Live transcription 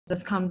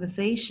this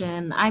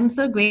conversation. I'm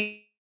so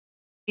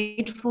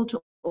grateful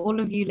to all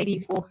of you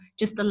ladies for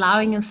just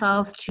allowing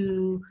yourselves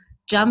to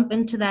jump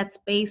into that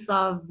space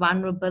of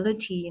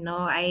vulnerability.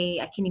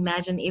 I can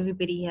imagine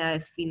everybody here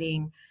is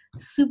feeling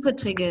super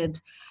triggered.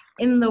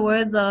 In the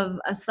words of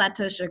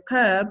Assata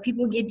Shakur,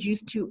 people get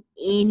used to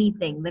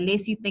anything. The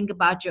less you think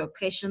about your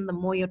oppression, the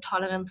more your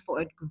tolerance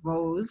for it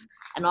grows.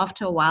 And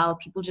after a while,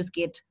 people just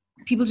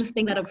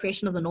think that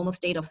oppression is a normal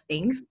state of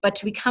things. But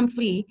to become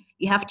free,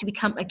 you have to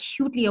become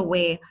acutely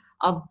aware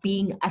of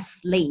being a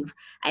slave.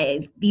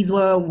 These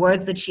were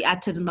words that she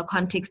uttered in the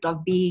context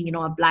of being,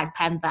 a Black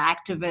Panther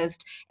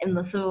activist in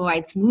the civil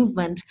rights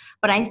movement.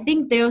 But I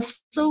think they're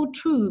so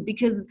true,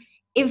 because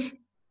if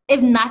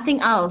nothing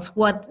else,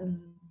 what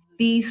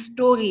these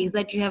stories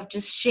that you have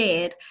just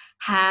shared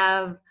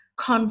have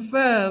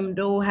confirmed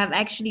or have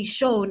actually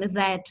shown is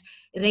that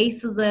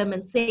racism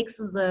and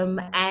sexism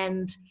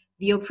and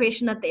the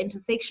oppression at the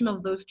intersection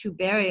of those two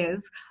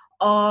barriers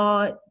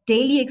are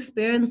daily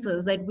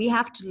experiences that we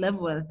have to live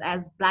with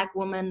as Black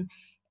women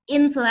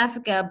in South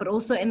Africa, but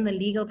also in the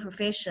legal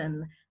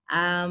profession.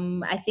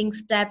 I think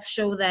stats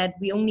show that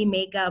we only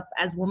make up,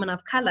 as women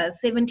of color,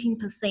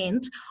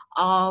 17%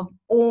 of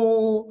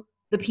all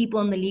the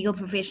people in the legal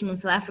profession in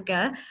South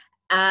Africa,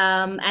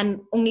 and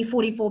only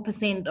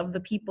 44% of the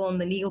people in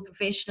the legal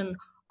profession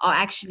are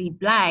actually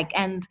Black.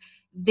 And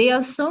there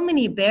are so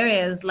many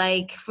barriers,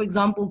 like, for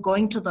example,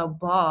 going to the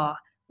bar,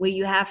 where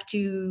you have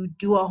to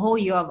do a whole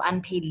year of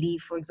unpaid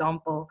leave, for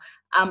example,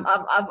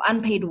 of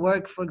unpaid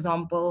work, for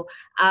example,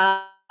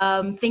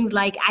 things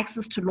like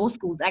access to law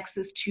schools,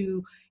 access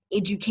to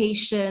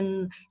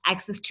education,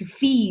 access to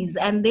fees.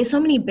 And there's so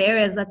many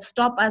barriers that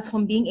stop us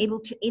from being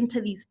able to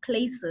enter these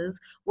places,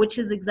 which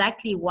is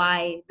exactly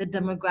why the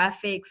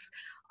demographics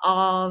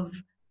of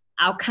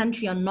our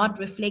country are not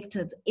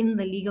reflected in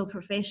the legal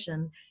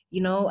profession,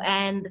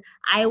 and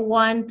I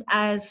want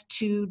us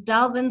to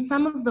delve in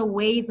some of the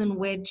ways in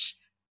which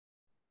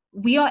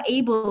we are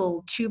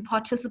able to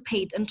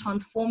participate in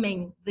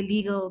transforming the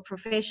legal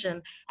profession.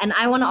 And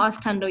I want to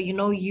ask Tando,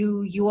 you're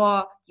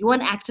an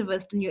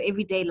activist in your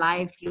everyday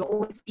life. You're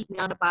always speaking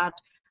out about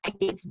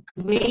against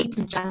great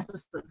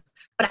injustices.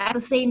 But at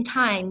the same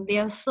time,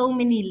 there are so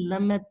many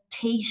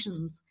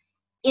limitations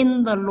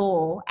in the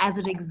law as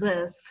it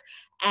exists.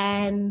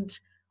 And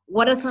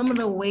what are some of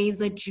the ways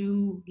that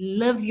you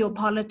live your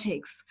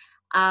politics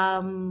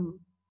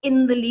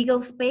in the legal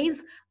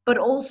space, but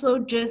also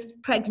just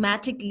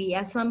pragmatically,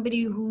 as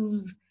somebody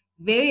who's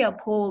very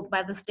appalled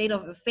by the state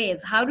of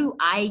affairs? How do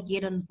I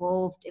get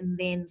involved in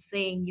then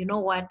saying, you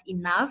know what,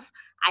 enough,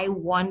 I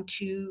want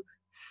to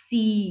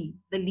see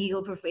the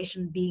legal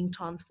profession being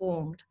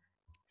transformed?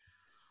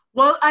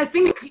 Well, I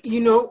think,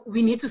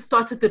 we need to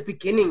start at the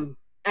beginning.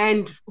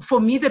 And for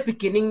me, the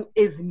beginning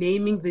is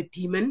naming the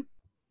demon,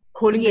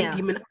 calling the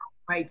demon out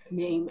by its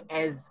name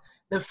as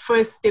the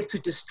first step to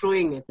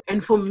destroying it.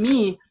 And for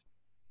me,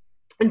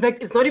 in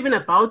fact, it's not even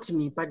about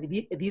me, but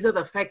these are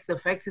the facts. The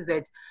facts is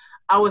that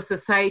our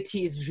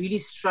society is really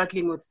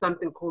struggling with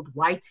something called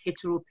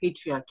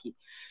white-hetero-patriarchy.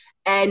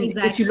 And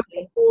if you look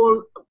at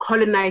all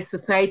colonized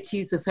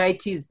societies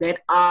that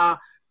are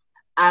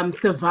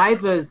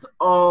survivors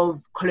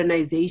of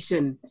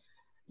colonization,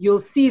 you'll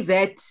see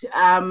that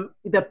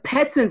the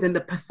patterns and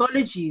the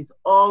pathologies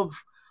of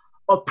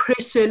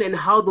oppression and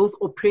how those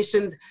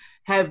oppressions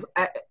have,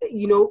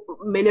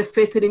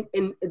 manifested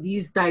in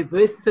these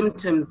diverse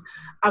symptoms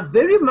are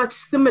very much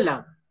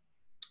similar.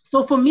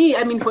 So for me,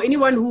 for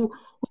anyone who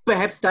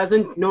perhaps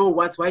doesn't know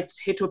what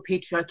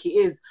white-hetero-patriarchy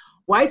is,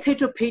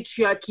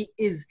 white-hetero-patriarchy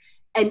is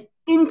an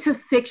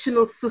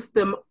intersectional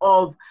system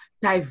of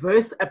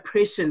diverse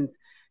oppressions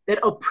that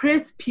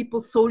oppress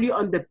people solely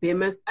on the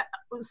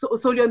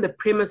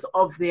premise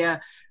of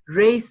their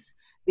race,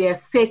 their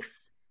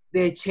sex,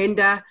 their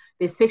gender,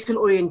 their sexual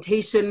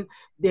orientation,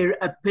 their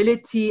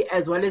ability,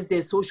 as well as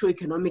their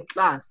socioeconomic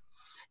class.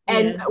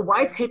 And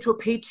white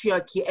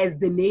heteropatriarchy, as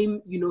the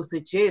name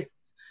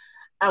suggests,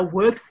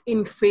 works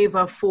in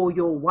favor for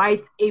your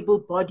white,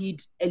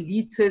 able-bodied,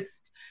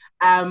 elitist,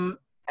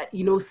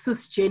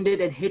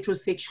 cisgendered and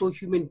heterosexual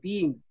human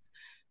beings.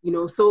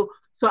 So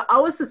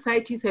our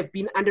societies have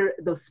been under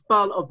the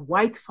spell of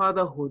white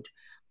fatherhood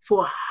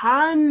for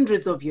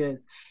hundreds of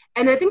years.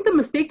 And I think the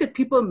mistake that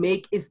people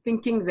make is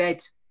thinking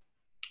that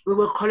we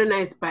were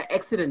colonized by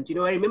accident.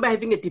 I remember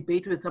having a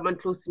debate with someone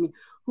close to me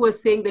who was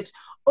saying that,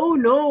 oh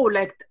no,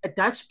 like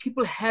Dutch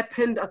people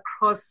happened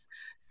across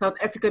South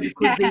Africa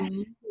because they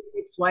needed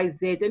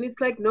XYZ. And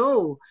it's like,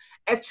 no,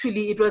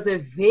 actually it was a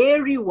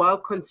very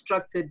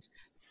well-constructed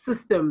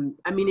system.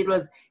 It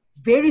was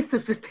very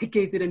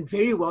sophisticated and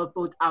very well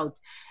thought out.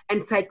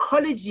 And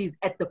psychology is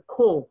at the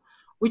core,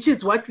 which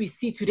is what we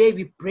see today.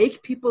 We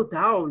break people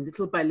down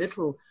little by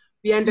little.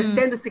 We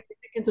understand the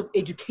significance of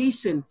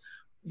education.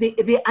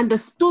 They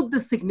understood the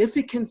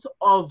significance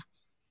of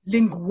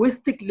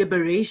linguistic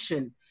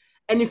liberation.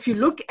 And if you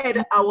look at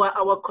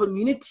our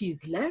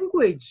communities,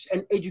 language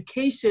and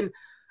education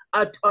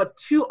are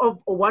two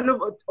of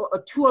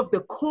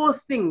the core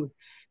things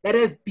that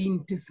have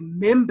been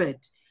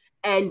dismembered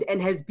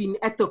and has been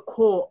at the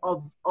core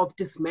of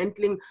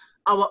dismantling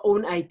our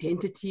own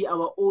identity,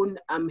 our own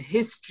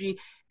history,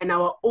 and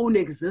our own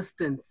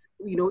existence.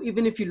 You know,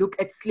 even if you look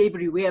at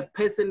slavery, where a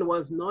person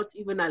was not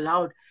even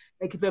allowed,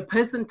 like if a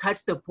person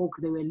touched a book,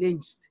 they were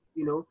lynched,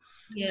 you know,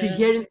 to Yeah.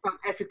 here in South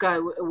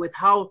Africa with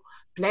how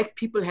Black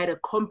people had a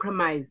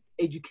compromised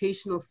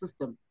educational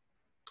system.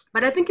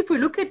 But I think if we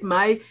look at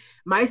my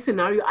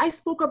scenario, I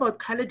spoke about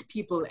colored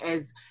people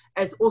as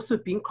also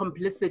being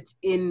complicit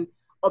in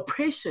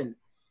oppression.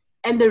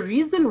 And the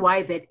reason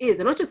why that is,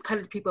 and not just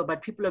colored people,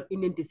 but people of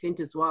Indian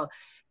descent as well,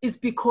 is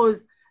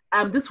because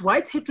this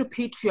white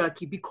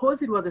heteropatriarchy,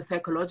 because it was a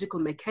psychological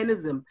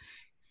mechanism,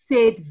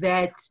 said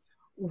that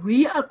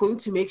we are going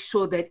to make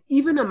sure that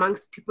even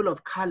amongst people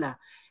of color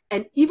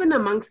and even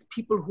amongst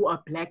people who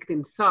are Black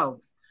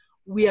themselves,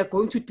 we are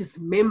going to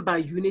dismember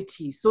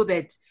unity so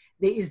that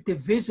there is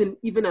division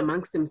even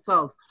amongst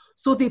themselves.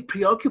 So they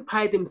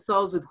preoccupy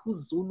themselves with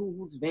who's Zulu,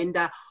 who's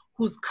Venda,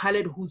 who's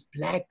colored, who's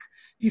Black,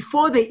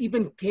 before they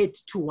even get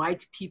to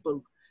white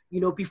people, you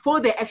know, before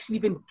they actually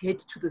even get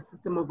to the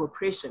system of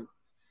oppression.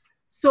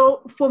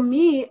 So for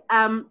me,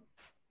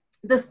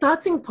 the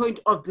starting point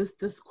of this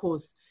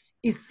discourse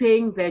is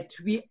saying that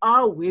we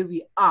are where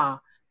we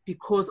are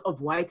because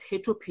of white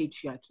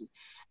heteropatriarchy,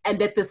 and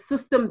that the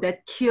system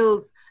that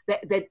kills,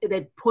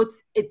 that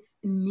puts its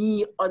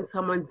knee on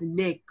someone's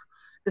neck,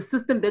 the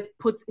system that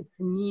puts its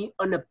knee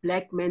on a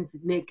Black man's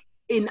neck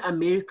in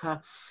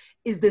America,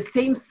 is the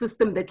same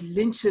system that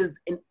lynches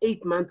an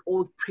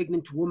 8-month-old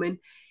pregnant woman,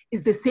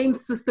 is the same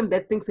system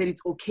that thinks that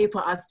it's okay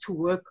for us to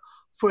work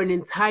for an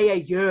entire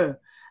year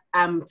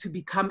to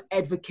become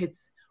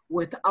advocates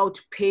without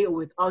pay or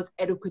without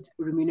adequate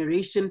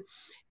remuneration,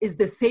 is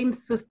the same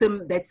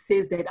system that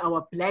says that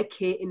our Black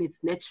hair in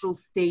its natural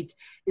state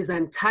is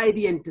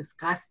untidy and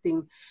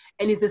disgusting,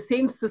 and is the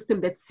same system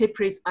that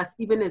separates us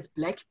even as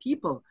Black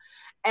people.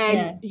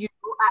 And you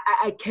know,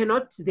 I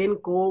cannot then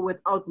go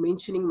without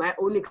mentioning my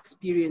own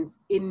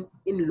experience in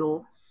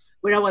law,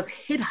 where I was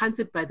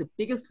headhunted by the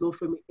biggest law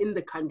firm in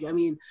the country. I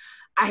mean,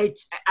 I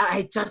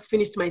just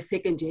finished my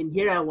second year, and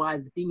here I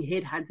was being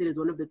headhunted as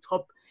one of the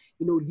top,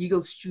 you know,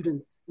 legal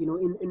students, you know,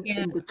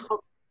 in the top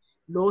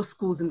law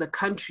schools in the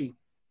country.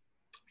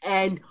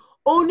 And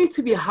only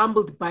to be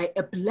humbled by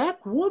a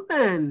Black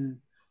woman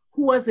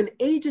who was an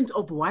agent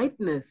of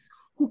whiteness,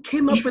 who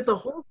came up with a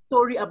whole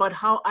story about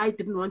how I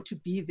didn't want to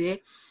be there.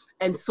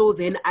 And so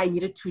then I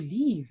needed to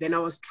leave, and I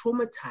was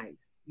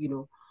traumatized, you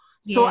know.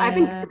 So I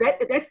think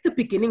that's the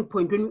beginning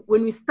point.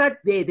 When we start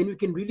there, then we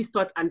can really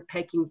start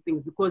unpacking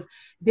things, because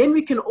then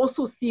we can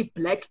also see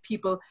Black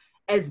people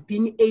as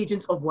being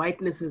agents of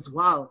whiteness as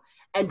well.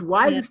 And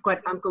why we've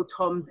got Uncle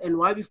Toms and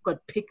why we've got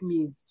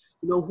pygmies,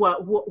 you know,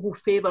 who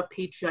favor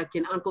patriarchy,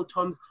 and Uncle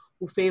Toms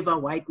who favor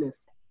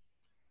whiteness.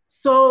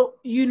 So,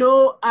 you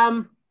know,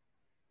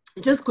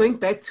 just going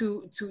back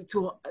to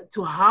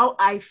how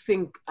I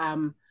think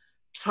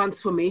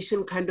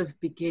transformation kind of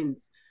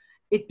begins.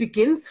 It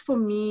begins for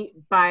me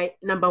by,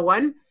 number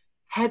one,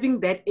 having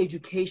that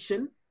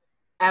education,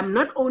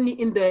 not only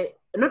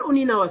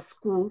in our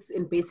schools,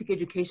 in basic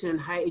education and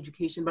higher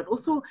education, but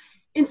also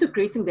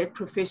integrating that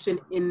profession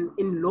in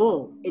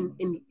law,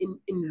 in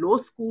law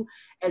school,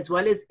 as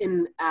well as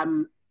in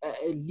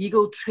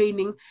legal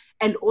training,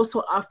 and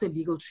also after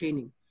legal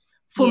training.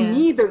 For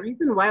me, the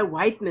reason why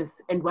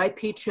whiteness and why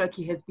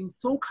patriarchy has been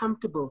so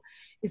comfortable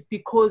is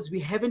because we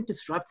haven't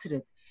disrupted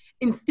it.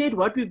 Instead,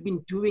 what we've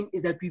been doing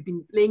is that we've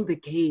been playing the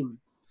game.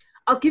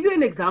 I'll give you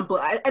an example,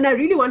 and I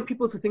really want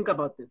people to think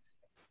about this.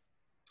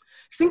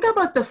 Think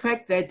about the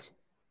fact that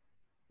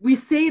we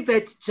say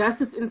that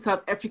justice in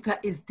South Africa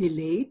is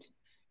delayed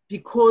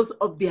because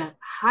of the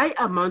high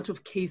amount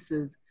of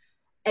cases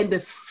and the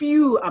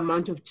few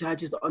amount of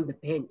judges on the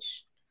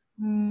bench.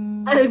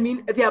 And I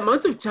mean, the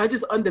amount of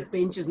judges on the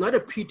bench is not a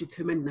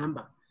predetermined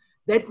number.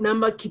 That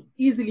number could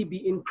easily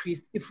be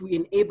increased if we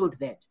enabled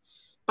that.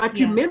 But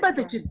remember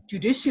that the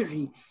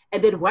judiciary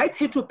and that white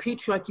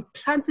heteropatriarchy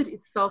planted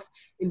itself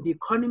in the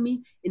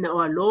economy, in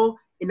our law,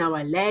 in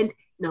our land,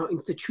 in our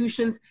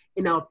institutions,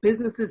 in our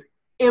businesses,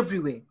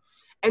 everywhere.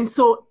 And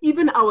so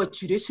even our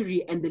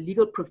judiciary and the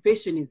legal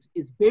profession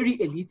is very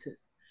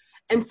elitist.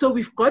 And so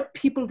we've got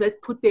people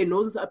that put their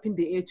noses up in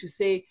the air to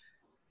say,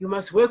 you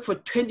must work for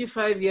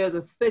 25 years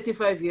or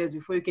 35 years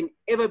before you can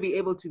ever be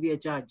able to be a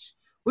judge,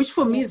 which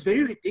for me is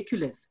very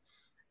ridiculous.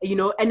 You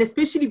know, and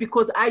especially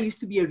because I used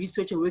to be a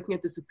researcher working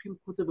at the Supreme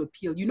Court of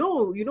Appeal. You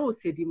know,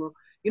 Sedimo,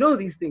 you know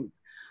these things.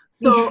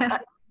 So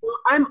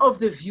I'm of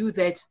the view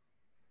that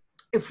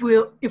if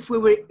we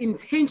were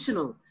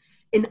intentional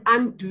in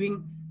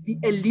undoing the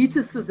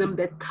elitism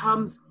that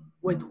comes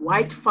with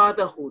white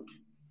fatherhood,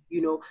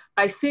 you know,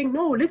 by saying,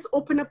 no, let's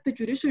open up the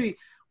judiciary.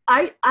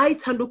 I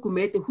Thando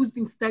Gumede, who's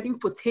been studying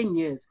for 10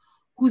 years,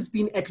 who's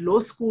been at law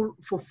school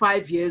for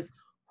 5 years,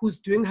 who's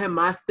doing her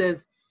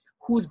master's,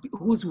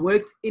 who's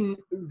worked in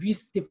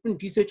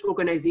different research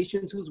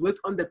organizations, who's worked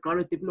on the ground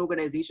with different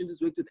organizations,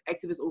 who's worked with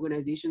activist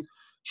organizations,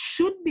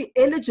 should be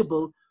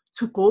eligible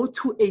to go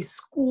to a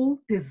school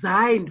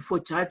designed for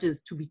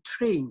judges to be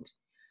trained,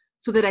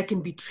 so that I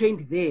can be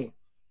trained there.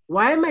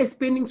 Why am I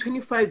spending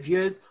 25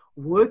 years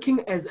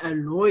working as a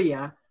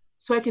lawyer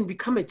so I can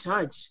become a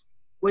judge?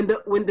 When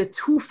the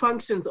two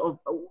functions of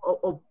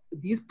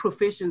these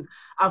professions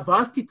are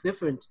vastly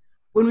different.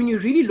 When you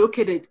really look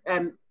at it,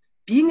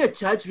 being a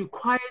judge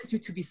requires you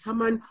to be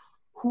someone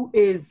who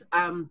is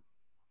an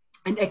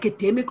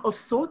academic of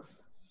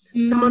sorts,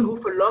 someone who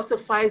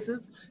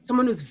philosophizes,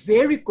 someone who's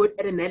very good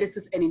at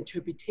analysis and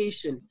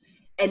interpretation.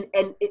 And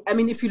I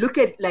mean, if you look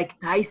at like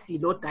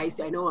Lord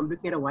Dicey, I know I'm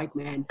looking at a white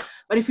man,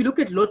 but if you look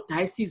at Lord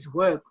Dicey's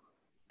work,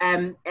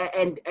 and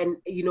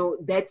you know,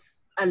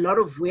 that's a lot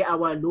of where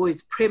our law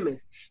is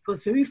premised. It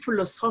was very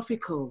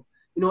philosophical.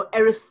 You know,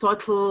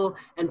 Aristotle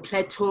and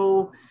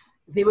Plato,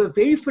 they were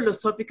very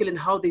philosophical in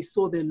how they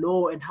saw the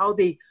law and how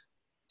they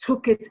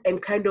took it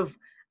and kind of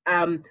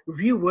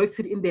reworked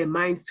it in their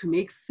minds to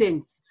make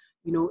sense,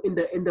 you know,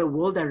 in the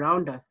world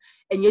around us.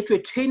 And yet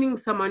we're training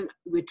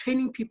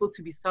people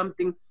to be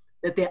something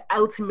that they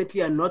ultimately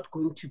are not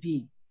going to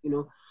be, you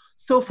know.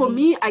 So for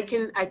me, I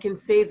can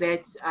say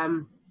that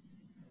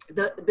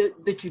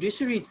the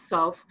judiciary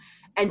itself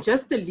and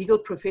just the legal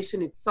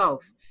profession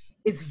itself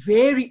is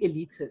very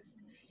elitist.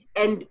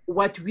 And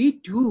what we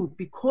do,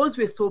 because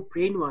we're so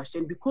brainwashed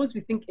and because we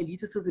think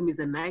elitism is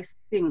a nice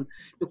thing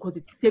because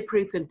it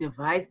separates and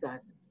divides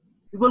us,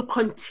 we will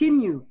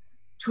continue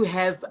to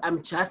have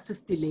justice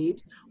delayed,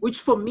 which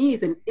for me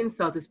is an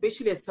insult,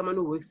 especially as someone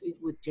who works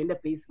with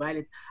gender-based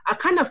violence. I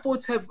can't afford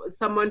to have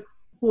someone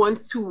who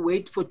wants to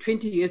wait for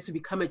 20 years to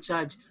become a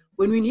judge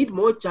when we need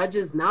more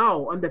judges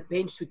now on the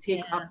bench to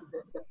take up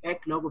the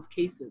backlog of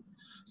cases.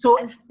 So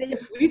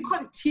if we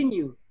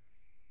continue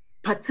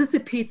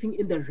participating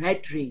in the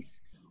rat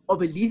race of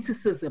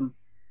elitism,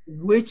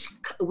 which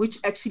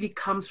actually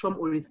comes from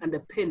or is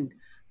underpinned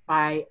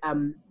by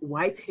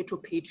white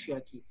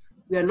heteropatriarchy,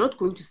 we are not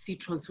going to see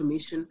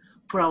transformation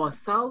for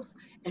ourselves,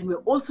 and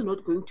we're also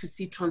not going to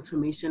see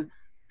transformation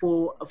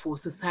for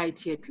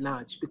society at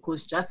large,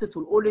 because justice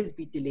will always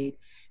be delayed,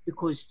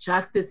 because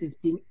justice is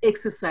being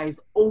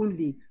exercised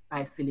only by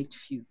a select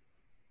few.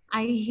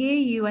 I hear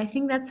you. I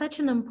think that's such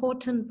an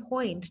important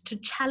point, to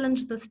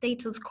challenge the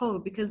status quo,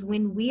 because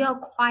when we are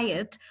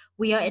quiet,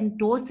 we are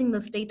endorsing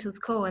the status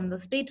quo, and the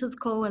status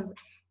quo is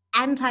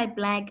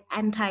anti-Black,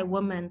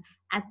 anti-woman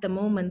at the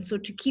moment. So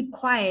to keep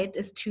quiet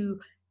is to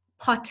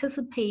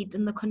participate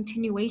in the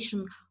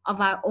continuation of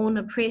our own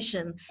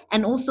oppression.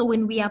 And also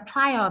when we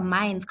apply our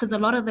minds, because a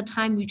lot of the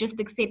time we just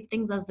accept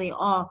things as they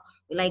are.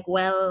 We're like,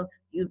 well,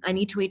 I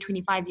need to wait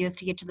 25 years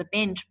to get to the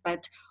bench,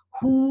 but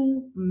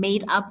who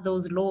made up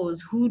those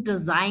laws? Who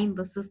designed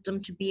the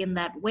system to be in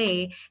that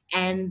way?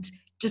 And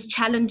just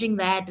challenging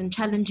that and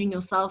challenging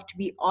yourself to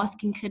be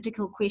asking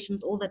critical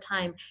questions all the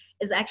time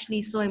is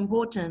actually so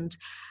important.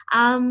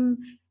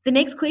 The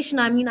next question,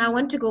 I mean, I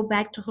want to go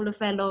back to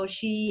Kholofelo.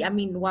 She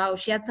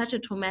had such a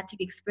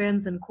traumatic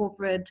experience in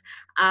corporate,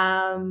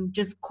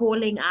 just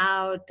calling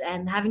out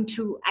and having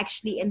to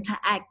actually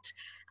interact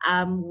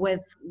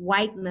with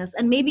whiteness.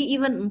 And maybe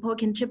even Mpho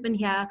can chip in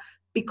here,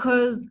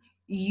 because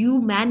you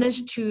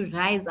managed to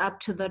rise up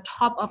to the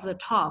top of the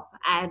top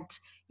at,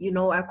 you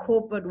know, a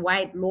corporate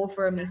white law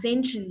firm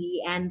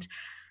essentially. And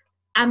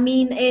I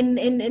mean,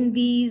 in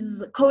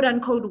these quote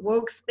unquote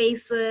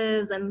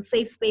workspaces and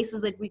safe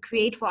spaces that we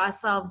create for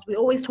ourselves, we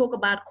always talk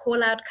about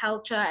call out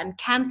culture and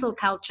cancel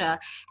culture.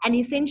 And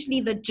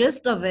essentially the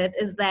gist of it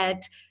is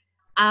that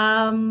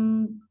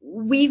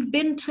we've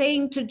been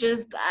trained to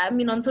just, I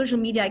mean, on social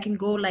media, I can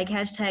go like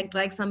hashtag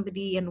drag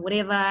somebody and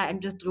whatever, and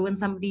just ruin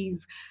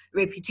somebody's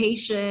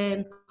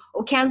reputation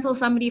or cancel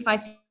somebody if I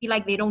feel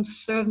like they don't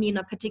serve me in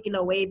a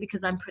particular way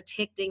because I'm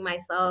protecting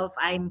myself,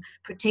 I'm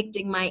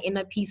protecting my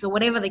inner peace, or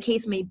whatever the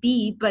case may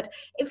be. But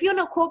if you're in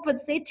a corporate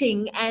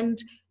setting and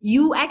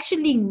you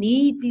actually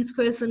need this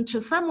person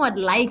to somewhat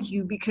like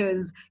you,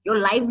 because your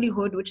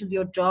livelihood, which is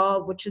your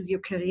job, which is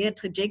your career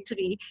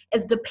trajectory,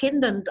 is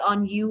dependent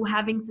on you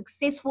having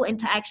successful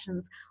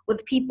interactions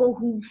with people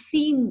who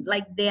seem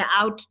like they're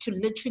out to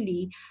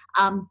literally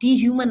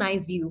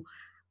dehumanize you.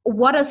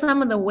 What are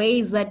some of the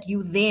ways that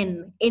you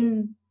then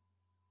in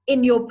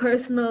your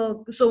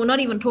personal, so we're not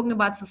even talking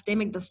about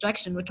systemic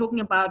destruction, we're talking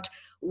about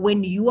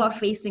when you are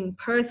facing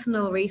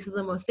personal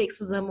racism or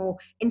sexism or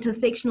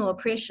intersectional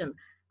oppression,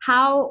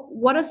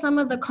 what are some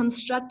of the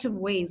constructive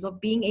ways of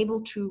being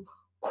able to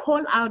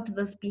call out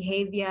this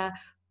behavior,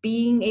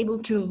 being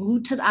able to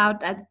root it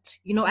out at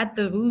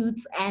the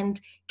roots,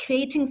 and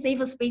creating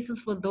safer spaces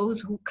for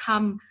those who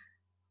come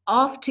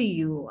after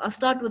you? I'll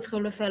start with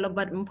Kholofelo,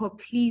 but Mpho,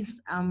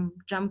 please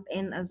jump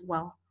in as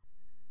well.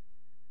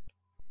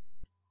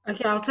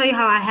 Okay, I'll tell you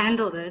how I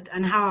handled it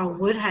and how I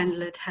would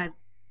handle it had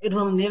it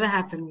will never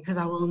happen, because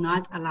I will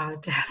not allow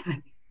it to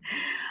happen.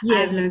 Yeah.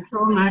 I've learned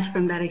so much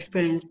from that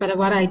experience. But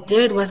what I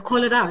did was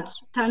call it out.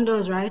 Tando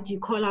is right. You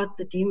call out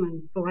the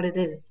demon for what it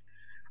is.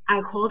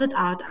 I called it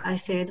out. I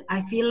said,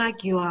 I feel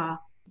like you are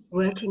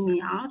working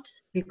me out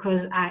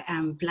because I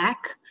am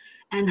Black.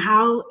 And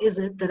how is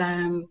it that I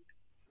am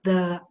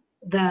the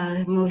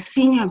most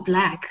senior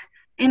Black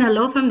in a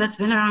law firm that's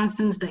been around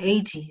since the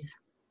 80s?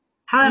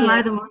 How am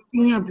I the most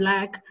senior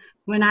Black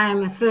when I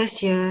am a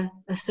first year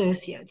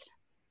associate.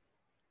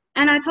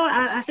 And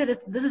I said,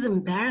 this is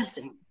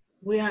embarrassing.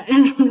 We're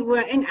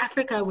in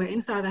Africa, we're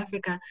in South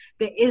Africa.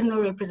 There is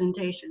no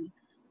representation.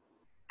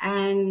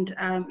 And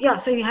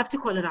so you have to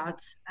call it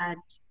out.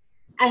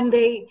 And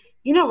they,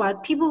 you know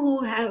what, people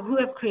who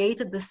have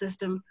created the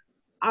system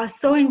are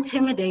so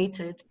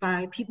intimidated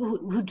by people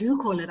who do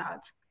call it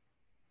out.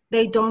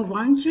 They don't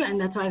want you, and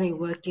that's why they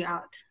work you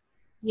out.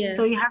 Yes.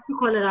 So you have to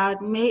call it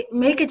out,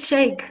 make it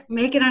shake,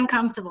 make it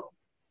uncomfortable.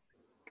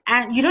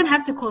 And you don't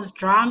have to cause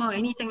drama or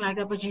anything like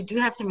that, but you do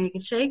have to make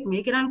it shake,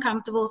 make it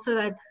uncomfortable, so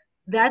that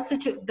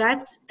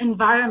that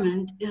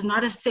environment is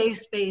not a safe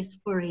space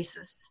for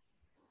racists.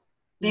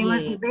 They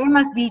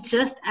must be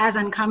just as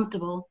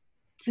uncomfortable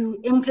to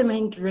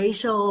implement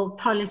racial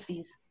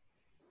policies.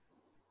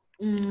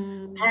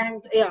 And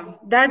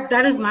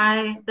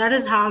that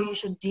is how you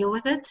should deal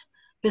with it,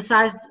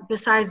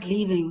 besides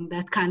leaving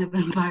that kind of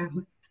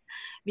environment,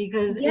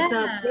 because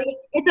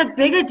it's a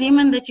bigger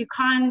demon that you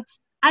can't.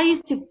 I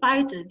used to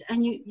fight it,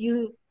 and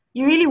you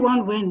really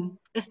won't win,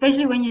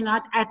 especially when you're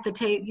not at the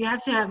table. You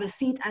have to have a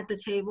seat at the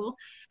table,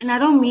 and I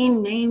don't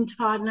mean named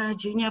partner,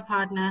 junior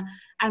partner.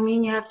 I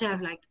mean you have to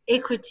have like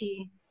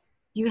equity.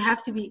 You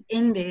have to be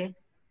in there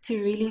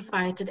to really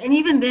fight it, and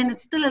even then,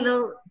 it's still a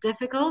little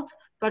difficult.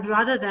 But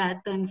rather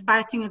that than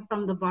fighting it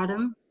from the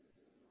bottom,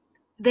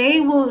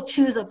 they will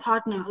choose a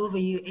partner over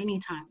you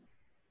anytime.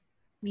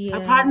 Yeah.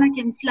 A partner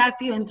can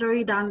slap you and throw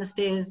you down the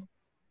stairs.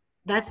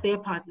 That's their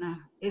partner.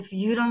 If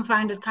you don't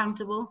find it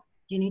comfortable,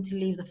 you need to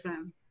leave the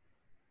firm.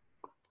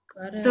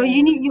 So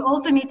you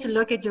also need to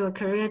look at your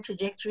career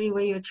trajectory,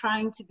 where you're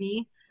trying to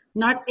be.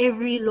 Not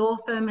every law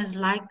firm is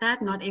like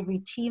that. Not every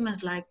team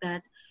is like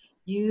that.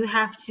 You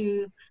have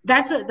to.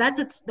 That's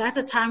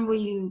a time where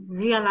you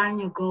realign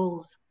your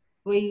goals,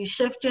 where you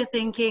shift your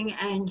thinking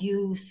and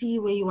you see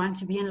where you want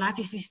to be in life.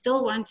 If you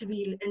still want to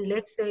be, and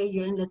let's say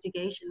you're in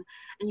litigation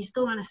and you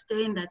still want to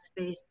stay in that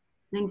space,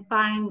 then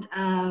find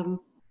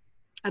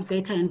a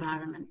better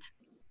environment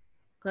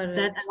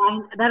that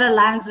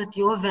aligns with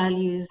your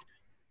values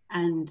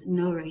and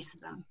no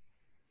racism.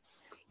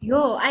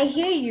 Yo, I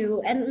hear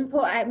you. And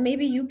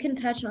maybe you can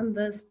touch on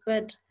this,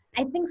 but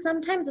I think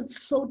sometimes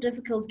it's so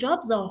difficult.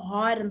 Jobs are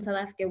hard in South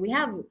Africa. We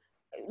have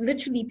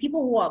literally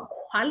people who are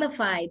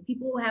qualified,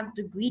 people who have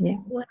degrees,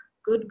 people who have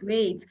good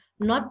grades,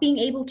 not being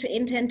able to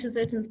enter into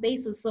certain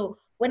spaces. So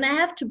when I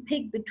have to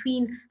pick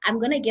between I'm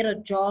going to get a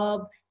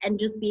job and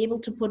just be able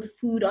to put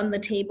food on the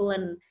table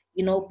and,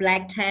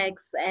 black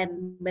tax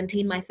and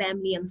maintain my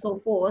family and so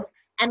forth,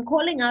 and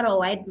calling out a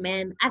white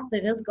man at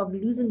the risk of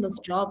losing this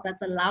job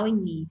that's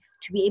allowing me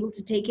to be able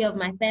to take care of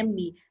my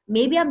family,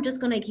 maybe I'm just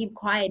going to keep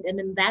quiet. And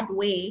in that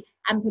way,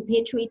 I'm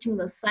perpetuating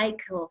the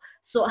cycle.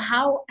 So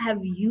how have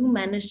you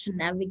managed to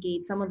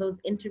navigate some of those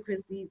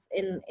intricacies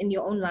in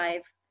your own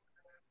life?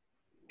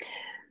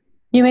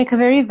 You make a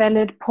very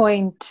valid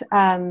point,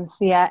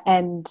 Sia,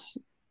 and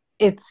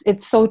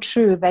it's so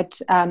true that,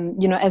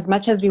 as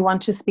much as we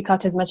want to speak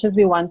out, as much as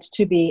we want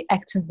to be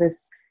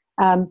activists,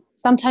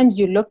 sometimes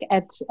you look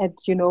at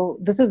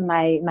this is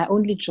my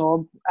only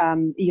job.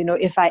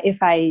 If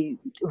I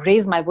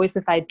raise my voice,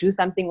 if I do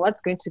something,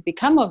 what's going to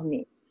become of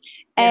me?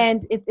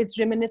 And it's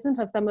reminiscent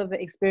of some of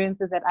the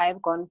experiences that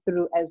I've gone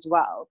through as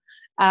well.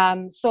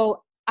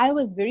 So I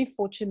was very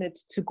fortunate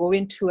to go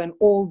into an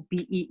all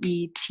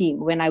BEE team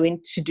when I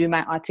went to do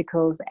my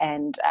articles,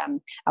 and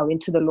I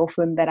went to the law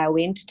firm that I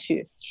went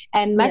to.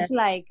 And much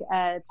like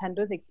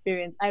Tando's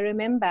experience, I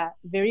remember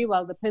very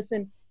well the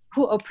person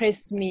who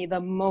oppressed me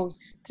the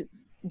most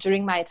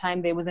during my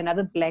time there was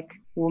another Black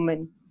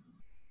woman.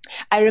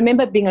 I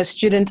remember being a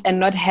student and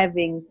not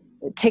having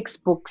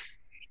textbooks.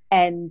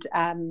 And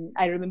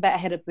I remember I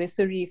had a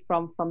bursary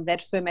from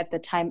that firm at the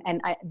time,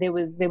 and there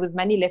was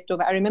money left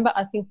over. I remember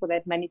asking for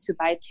that money to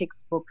buy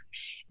textbooks,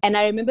 and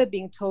I remember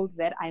being told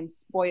that I'm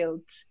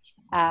spoiled.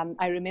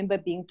 I remember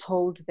being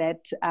told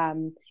that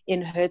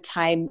in her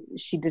time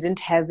she didn't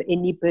have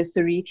any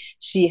bursary.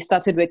 She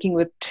started working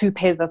with 2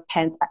 pairs of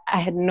pants. I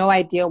had no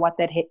idea what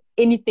that had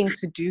anything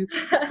to do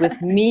with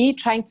me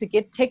trying to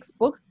get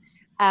textbooks.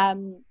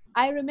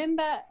 I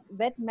remember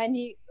that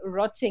money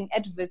rotting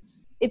at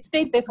Wits. It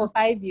stayed there for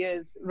 5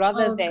 years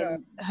rather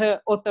than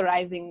her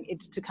authorizing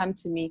it to come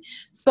to me.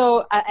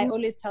 So I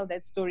always tell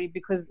that story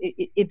because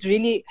it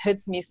really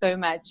hurts me so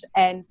much.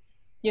 And,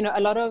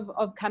 a lot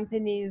of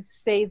companies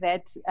say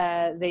that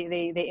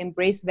they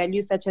embrace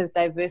values such as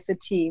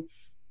diversity,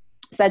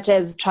 such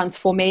as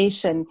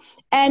transformation.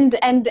 And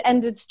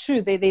it's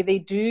true, they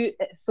do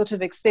sort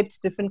of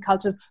accept different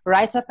cultures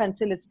right up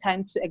until it's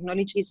time to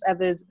acknowledge each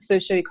other's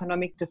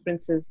socioeconomic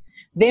differences.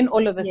 Then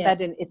all of a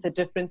sudden it's a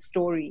different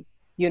story,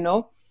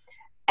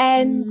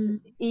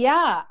 And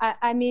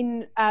I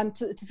mean,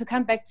 to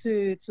come back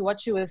to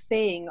what you were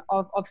saying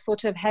of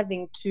sort of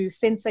having to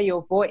censor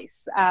your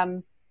voice.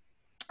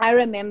 I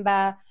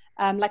remember,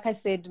 like I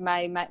said,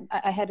 I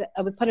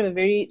was part of a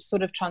very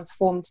sort of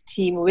transformed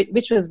team,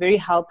 which was very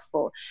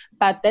helpful,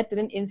 but that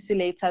didn't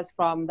insulate us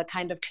from the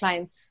kind of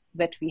clients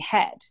that we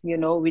had,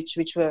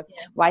 which were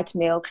white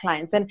male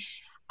clients. And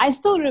I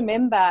still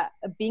remember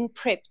being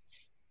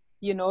prepped,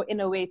 you know, in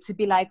a way to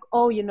be like,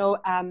 oh, you know,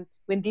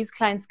 when these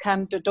clients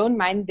come, don't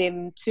mind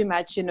them too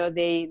much. You know,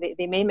 they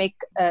may make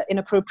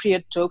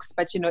inappropriate jokes,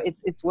 but you know,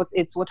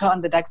 it's water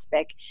on the duck's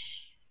back.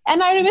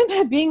 And I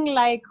remember being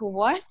like,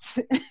 what?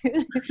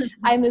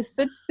 I must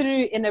sit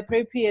through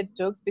inappropriate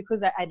jokes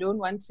because I don't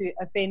want to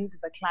offend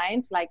the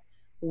client. Like,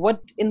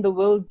 what in the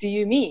world do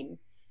you mean?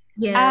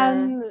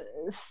 Yeah.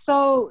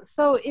 So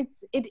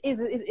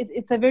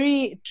it's a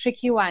very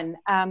tricky one.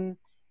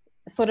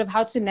 Sort of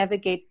how to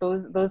navigate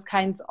those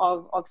kinds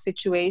of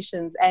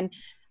situations. And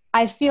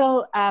I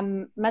feel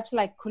much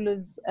like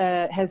Kuluz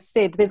has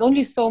said, there's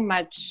only so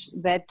much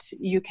that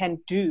you can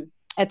do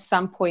at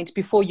some point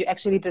before you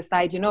actually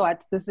decide, you know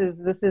what, this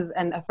is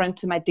an affront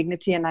to my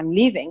dignity and I'm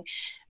leaving.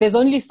 There's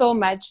only so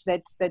much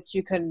that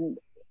you can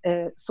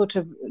sort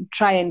of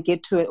try and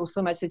get to it, or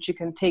so much that you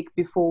can take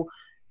before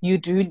you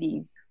do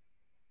leave.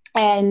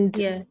 And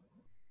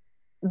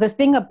the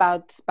thing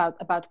about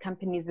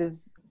companies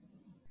is,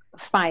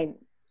 fine,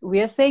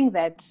 we are saying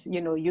that, you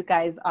know, you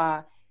guys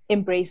are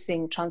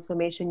embracing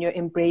transformation, you're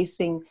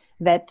embracing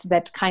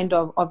that kind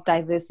of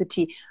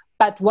diversity,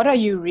 but what are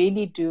you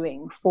really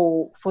doing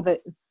for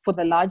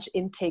the large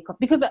intake of,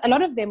 because a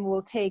lot of them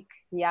will take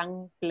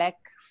young Black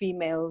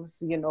females,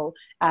 you know,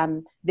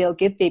 they'll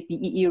get their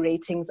BEE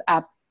ratings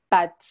up,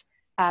 but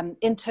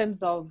in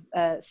terms of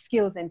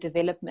skills and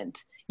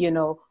development, you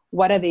know,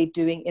 what are they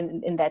doing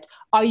in that?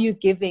 Are you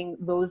giving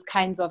those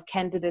kinds of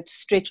candidates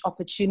stretch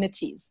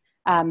opportunities?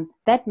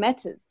 That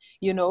matters,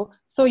 you know.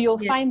 So you'll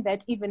find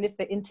that even if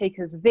the intake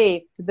is there,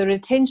 the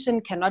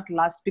retention cannot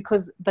last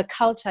because the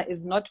culture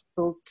is not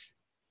built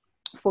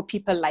for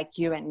people like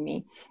you and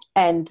me.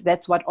 And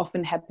that's what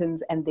often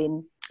happens. And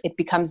then it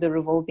becomes a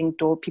revolving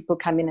door. People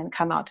come in and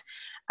come out.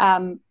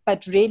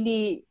 But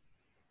really,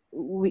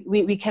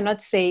 we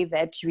cannot say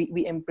that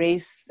we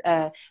embrace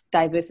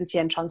diversity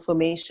and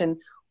transformation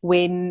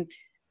when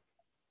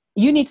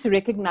you need to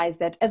recognize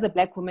that as a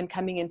Black woman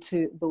coming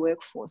into the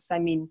workforce. I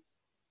mean,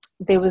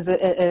 there was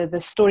the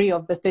story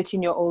of the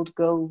 13-year-old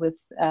girl with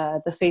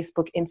the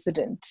Facebook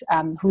incident,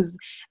 who's,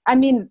 I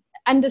mean,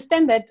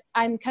 understand that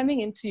I'm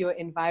coming into your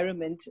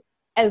environment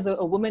as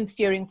a woman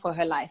fearing for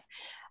her life.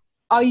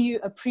 Are you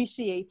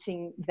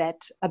appreciating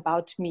that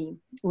about me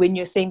when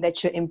you're saying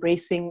that you're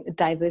embracing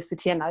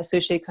diversity and our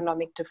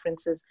socioeconomic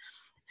differences?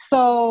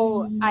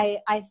 So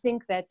I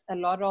think that a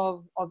lot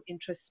of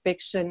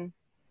introspection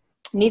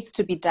needs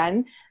to be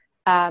done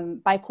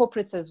by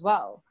corporates as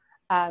well,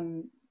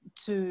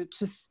 to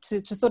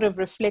sort of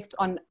reflect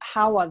on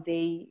how are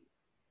they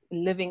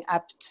living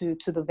up to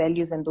the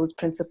values and those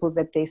principles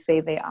that they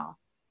say they are.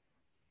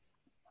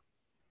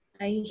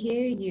 I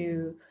hear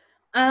you.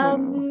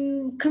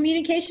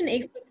 Communication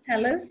experts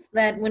tell us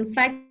that when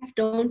facts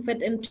don't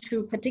fit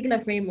into particular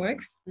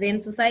frameworks,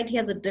 then society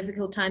has a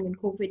difficult time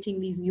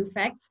incorporating these new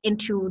facts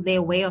into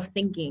their way of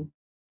thinking.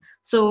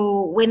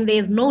 So when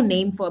there's no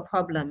name for a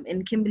problem,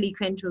 in Kimberly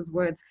Crenshaw's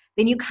words,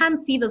 then you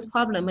can't see this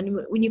problem. And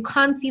when you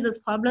can't see this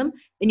problem,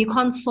 then you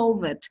can't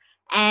solve it.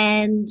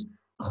 And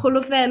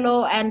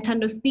Khulufelo and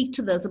Tando speak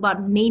to this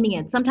about naming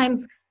it.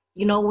 Sometimes,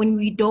 you know, when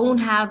we don't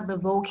have the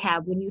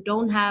vocab, when you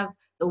don't have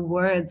the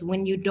words,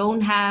 when you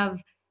don't have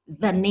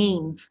the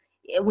names,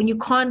 when you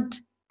can't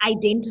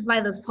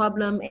identify this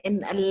problem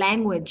in a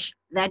language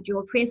that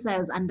your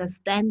oppressor is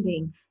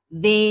understanding,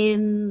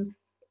 then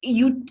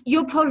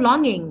you're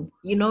prolonging,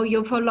 you know,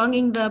 you're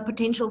prolonging the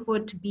potential for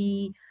it to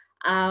be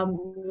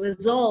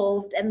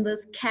resolved, and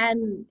this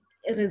can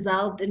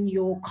result in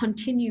your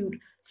continued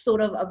sort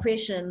of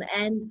oppression.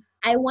 And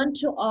I want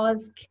to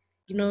ask,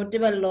 you know,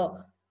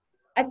 Tebello,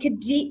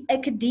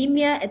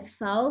 academia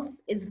itself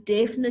is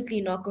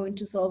definitely not going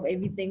to solve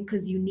everything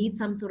because you need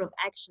some sort of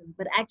action,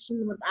 but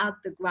action without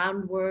the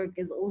groundwork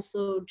is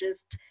also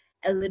just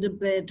a little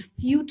bit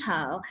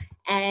futile.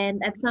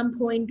 And at some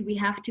point we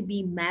have to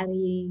be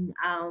marrying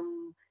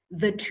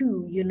the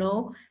two, you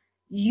know.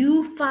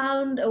 You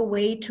found a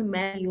way to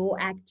marry your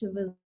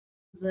activism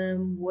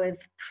with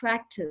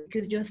practice,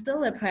 because you're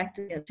still a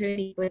practicing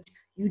attorney, but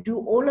you do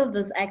all of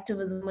this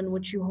activism in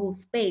which you hold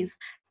space.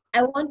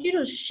 I want you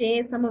to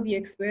share some of your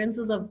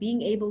experiences of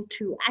being able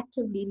to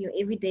actively in your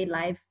everyday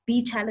life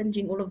be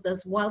challenging all of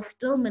this while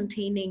still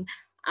maintaining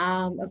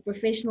a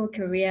professional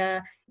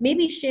career,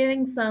 maybe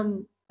sharing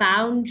some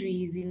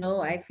boundaries. You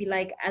know, I feel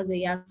like as a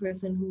young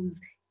person who's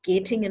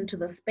getting into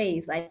the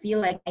space, I feel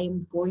like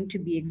I'm going to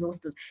be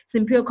exhausted.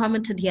 Simpio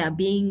commented here,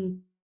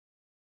 being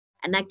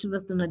an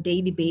activist on a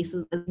daily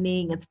basis,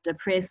 it's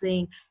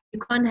depressing. You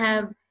can't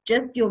have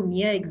just your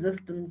mere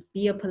existence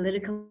be a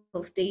political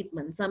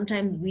statement.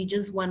 Sometimes we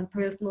just want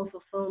personal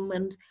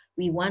fulfillment,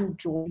 we want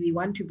joy, we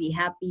want to be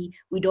happy,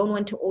 we don't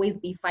want to always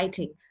be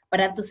fighting. But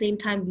at the same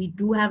time, we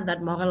do have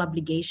that moral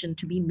obligation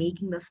to be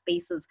making the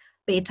spaces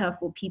better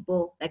for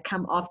people that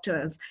come after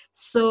us.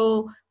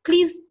 So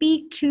please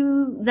speak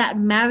to that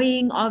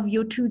marrying of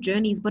your two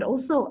journeys, but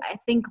also I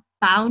think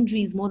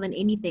boundaries more than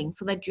anything,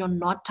 so that you're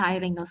not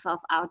tiring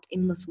yourself out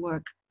in this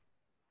work.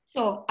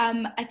 Sure.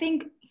 I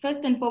think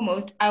first and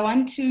foremost, I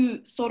want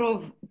to sort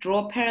of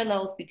draw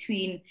parallels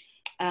between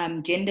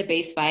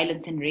gender-based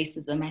violence and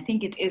racism, I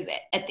think it is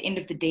at the end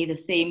of the day the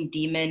same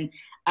demon.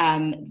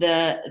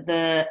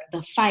 The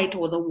fight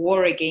or the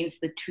war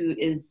against the two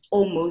is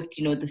almost,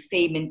 the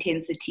same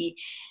intensity.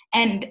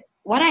 And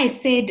what I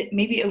said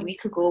maybe a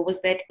week ago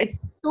was that it's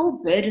so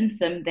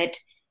burdensome that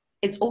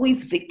it's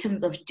always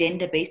victims of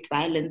gender-based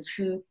violence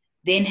who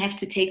then have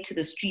to take to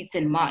the streets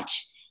and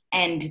march,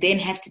 and then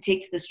have to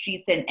take to the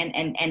streets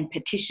and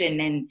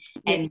petition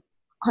and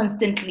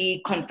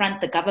constantly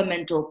confront the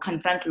government or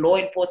confront law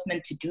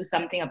enforcement to do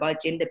something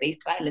about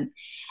gender-based violence.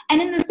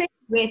 And in the same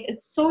breath,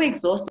 it's so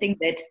exhausting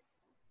that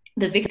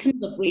the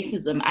victims of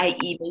racism,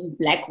 i.e.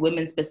 Black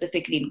women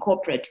specifically in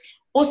corporate,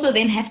 also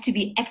then have to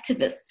be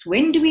activists.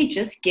 When do we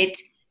just get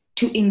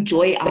to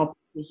enjoy our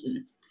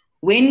positions?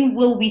 When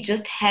will we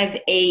just have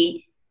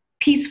a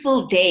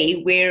peaceful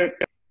day where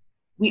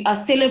we are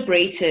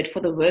celebrated for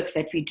the work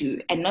that we do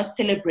and not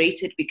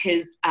celebrated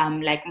because,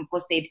 like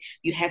Mpo said,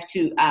 you have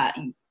to,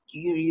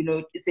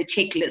 it's a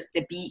checklist,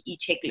 a BE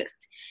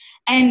checklist.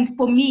 And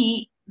for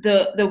me,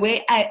 the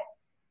way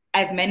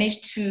I've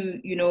managed to,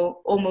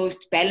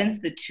 almost balance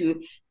the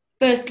two.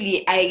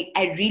 Firstly,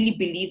 I really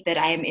believe that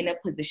I am in a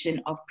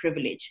position of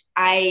privilege.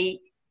 I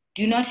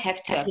do not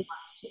have to answer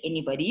to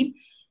anybody,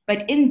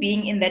 but in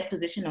being in that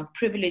position of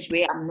privilege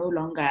where I'm no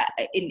longer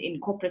in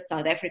corporate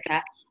South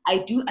Africa, I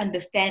do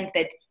understand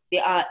that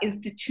there are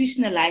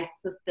institutionalized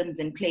systems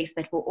in place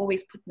that will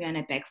always put me on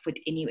a back foot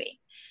anyway.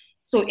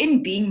 So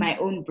in being my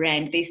own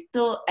brand, there's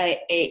still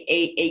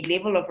a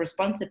level of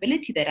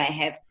responsibility that I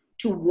have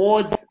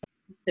towards the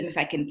system, if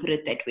I can put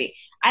it that way.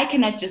 I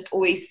cannot just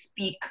always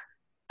speak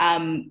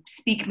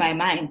my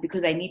mind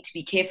because I need to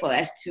be careful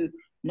as to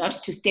not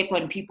to step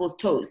on people's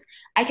toes.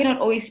 I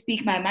cannot always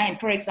speak my mind.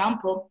 For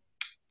example,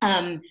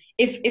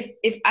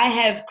 if I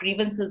have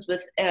grievances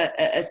with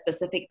a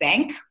specific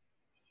bank,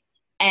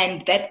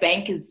 and that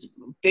bank is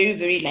very,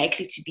 very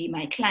likely to be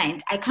my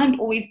client, I can't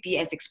always be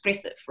as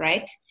expressive,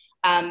 right?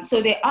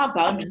 So there are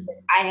boundaries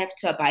that I have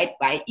to abide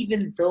by,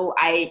 even though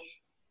I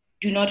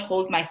do not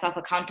hold myself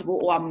accountable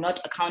or I'm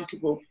not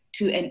accountable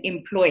to an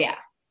employer.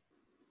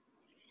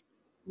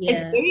 Yeah.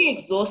 It's very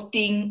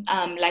exhausting,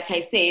 like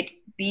I said,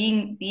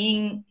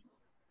 it's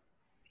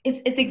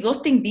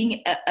exhausting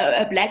being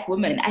a Black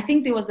woman. I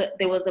think there was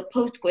a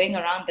post going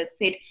around that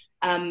said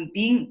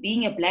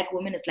being a Black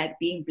woman is like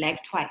being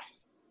Black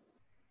twice.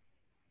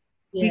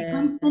 Yeah. We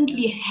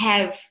constantly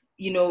have,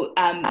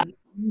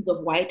 use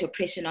of white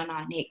oppression on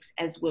our necks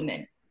as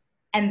women.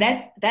 And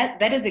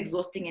that is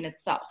exhausting in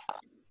itself.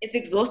 It's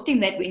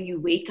exhausting that when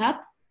you wake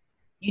up,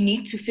 you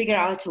need to figure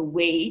out a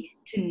way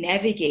to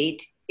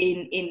navigate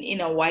in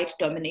a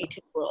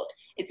white-dominated world.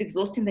 It's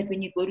exhausting that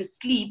when you go to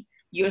sleep,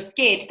 you're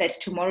scared that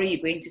tomorrow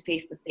you're going to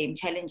face the same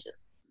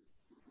challenges.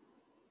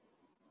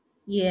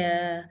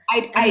 Yeah.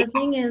 I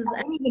don't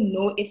even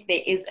know if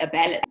there is a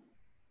balance.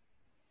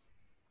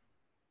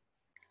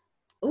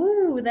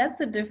 Oh,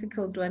 that's a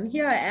difficult one.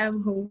 Here I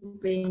am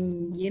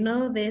hoping,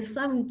 there's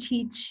some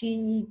cheat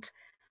sheet.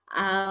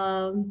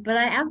 But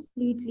I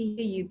absolutely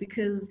hear you,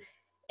 because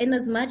in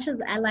as much as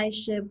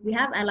allyship, we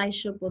have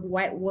allyship with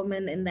white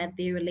women in that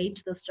they relate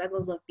to the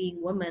struggles of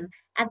being women.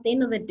 At the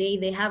end of the day,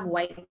 they have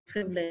white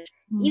privilege.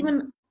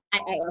 Even,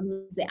 I'm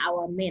going to say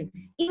our men,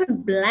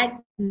 even Black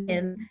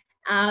men,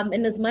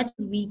 in as much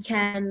as we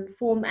can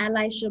form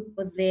allyship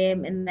with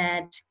them in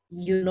that,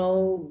 we're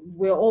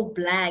all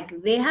Black,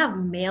 they have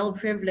male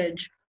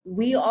privilege.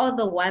 We are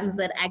the ones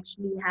that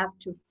actually have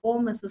to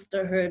form a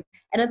sisterhood.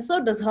 And it's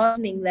so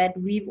disheartening that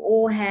we've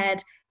all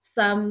had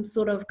some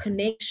sort of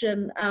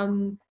connection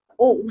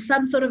or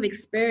some sort of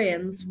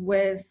experience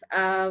with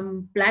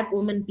Black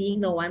women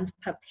being the ones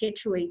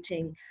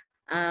perpetuating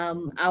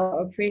our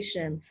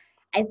oppression.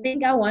 I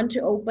think I want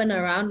to open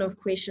a round of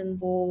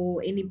questions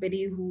for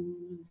anybody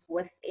who's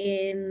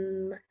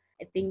within.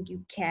 I think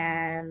you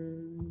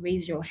can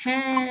raise your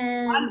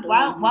hand.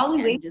 While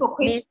we wait for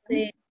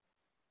questions,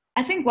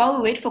 I think while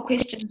we wait for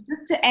questions,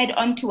 just to add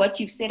on to what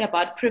you've said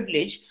about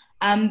privilege,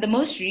 the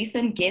most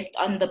recent guest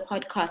on the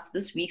podcast,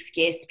 this week's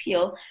guest,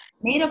 Peel,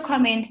 made a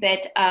comment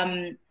that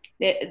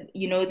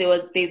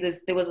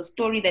there was a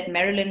story that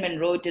Marilyn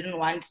Monroe didn't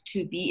want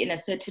to be in a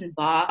certain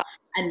bar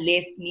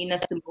unless Nina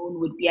Simone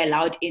would be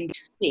allowed in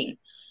to sing.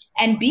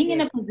 And being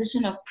in a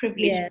position of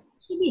privilege, you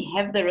actually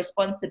have the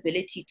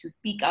responsibility to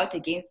speak out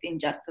against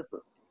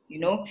injustices.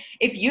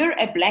 If you're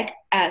a Black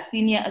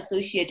senior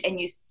associate and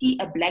you see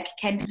a Black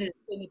candidate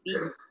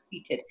being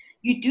treated,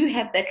 you do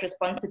have that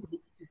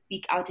responsibility to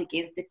speak out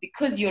against it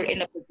because you're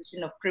in a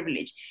position of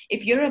privilege.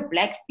 If you're a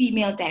Black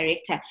female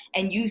director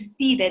and you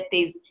see that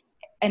there's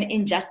an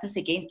injustice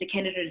against a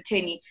candidate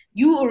attorney,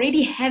 you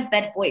already have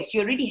that voice.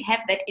 You already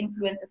have that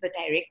influence as a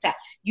director.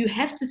 You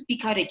have to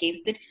speak out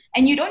against it,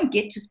 and you don't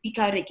get to speak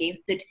out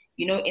against it,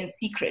 in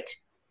secret.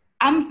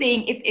 I'm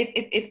saying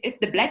if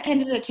the Black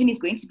candidate attorney is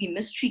going to be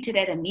mistreated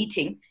at a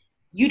meeting,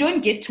 you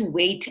don't get to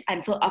wait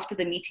until after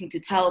the meeting to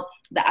tell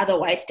the other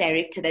white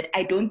director that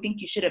I don't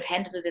think you should have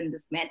handled it in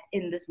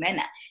this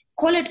manner.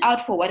 Call it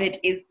out for what it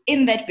is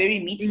in that very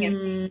meeting.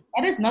 And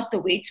that is not the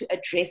way to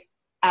address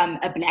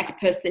a black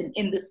person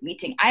in this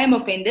meeting. I am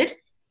offended.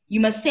 You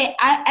must say,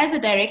 as a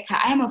director,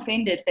 I am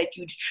offended that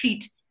you'd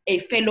treat a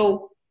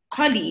fellow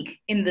colleague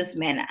in this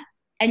manner.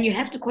 And you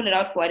have to call it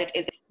out for what it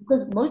is.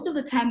 Because most of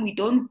the time we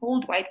don't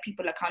hold white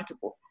people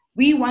accountable.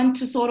 We want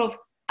to sort of,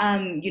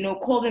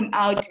 call them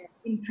out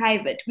in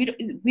private.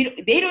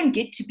 They don't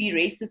get to be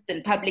racist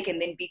in public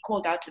and then be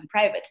called out in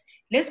private.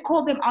 Let's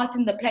call them out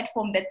in the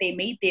platform that they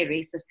made their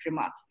racist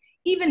remarks.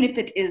 Even if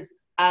it is,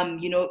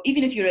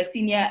 even if you're a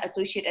senior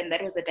associate and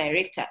that was a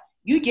director,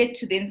 you get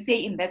to then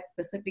say in that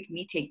specific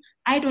meeting,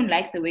 I don't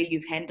like the way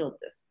you've handled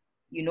this.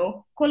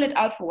 Call it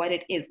out for what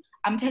it is.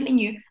 I'm telling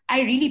you,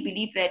 I really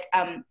believe that,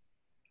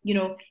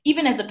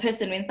 even as a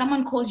person, when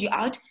someone calls you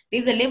out,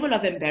 there's a level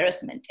of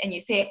embarrassment and you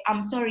say,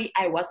 I'm sorry,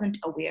 I wasn't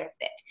aware of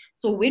that.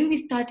 So when we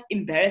start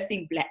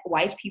embarrassing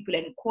white people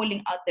and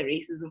calling out the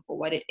racism for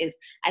what it is,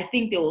 I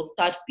think there will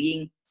start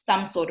being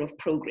some sort of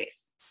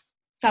progress,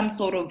 some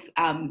sort of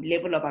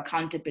level of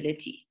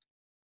accountability.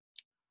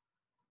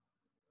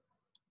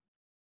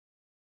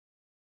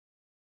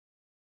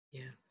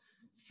 Yeah.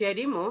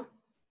 Siadimo?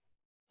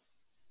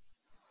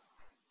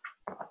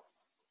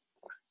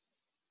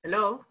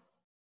 Hello?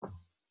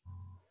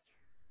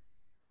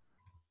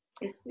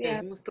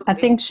 Yeah. I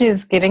think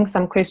she's getting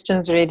some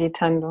questions ready,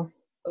 Tando.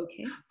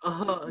 Okay.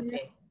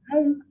 Okay.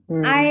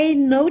 I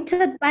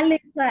noted Palesa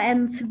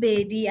and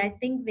Sibedi. I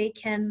think they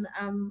can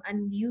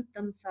unmute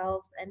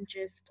themselves and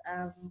just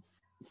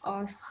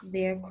ask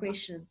their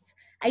questions.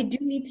 I do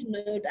need to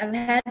note, I've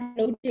had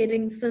load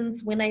shedding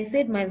since when I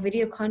said my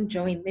video can't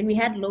join. Then we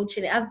had load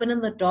shedding. I've been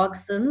in the dark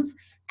since,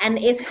 and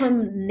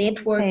ESCOM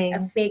network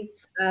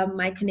affects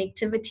my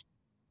connectivity.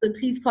 So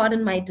please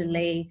pardon my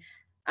delay.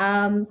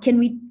 Can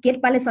we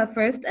get Palesa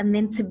first and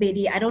then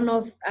Sibedi? I don't know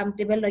if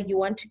Debella, you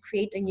want to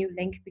create a new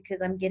link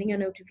because I'm getting a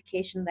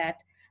notification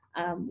that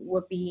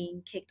we're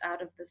being kicked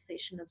out of the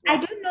session as well. I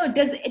don't know.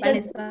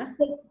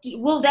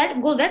 Will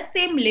that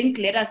same link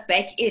let us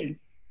back in?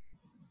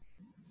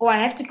 Or I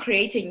have to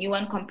create a new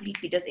one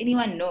completely? Does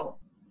anyone know?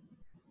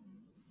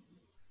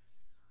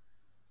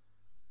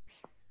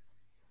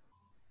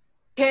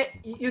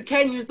 You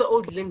can use the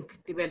old link,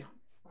 Debella.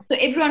 So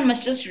everyone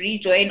must just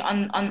rejoin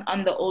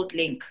on the old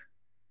link.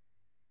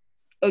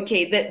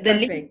 Okay, the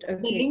link, the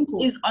link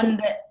cool.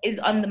 is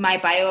on my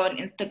bio on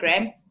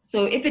Instagram.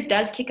 So if it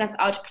does kick us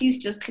out,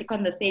 please just click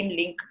on the same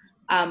link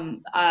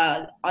on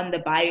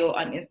the bio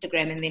on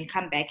Instagram and then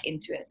come back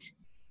into it.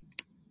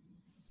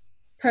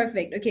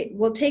 Perfect. Okay,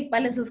 we'll take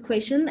Balasa's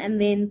question and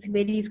then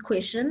Sibedi's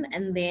question,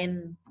 and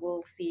then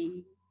we'll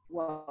see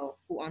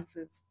who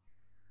answers.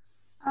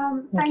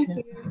 Thank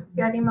you,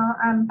 Siadimo,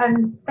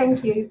 and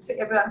thank you to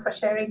everyone for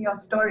sharing your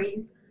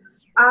stories.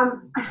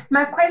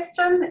 My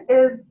question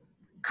is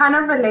kind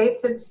of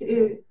related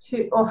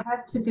to or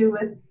has to do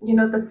with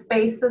the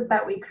spaces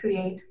that we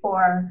create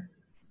for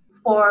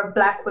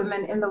Black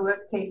women in the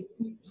workplace.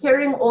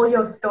 Hearing all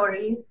your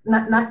stories,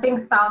 nothing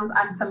sounds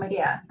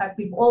unfamiliar. Like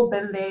we've all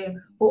been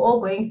there, we're all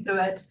going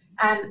through it.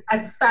 And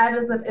as sad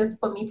as it is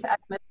for me to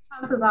admit,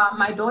 chances are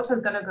my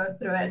daughter's going to go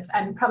through it,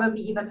 and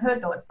probably even her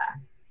daughter.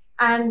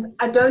 And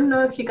I don't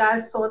know if you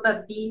guys saw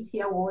the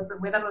BET Awards, or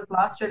whether it was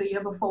last year or the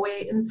year before, where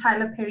in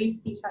Tyler Perry's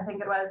speech, I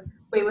think it was,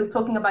 where he was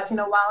talking about,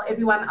 while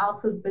everyone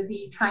else is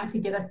busy trying to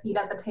get a seat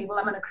at the table,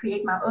 I'm going to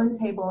create my own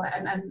table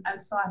and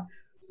so on.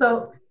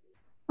 So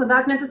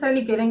without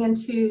necessarily getting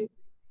into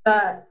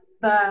the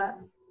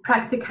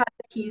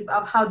practicalities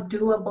of how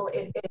doable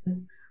it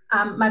is,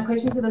 my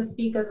question to the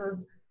speakers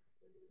is,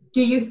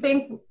 do you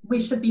think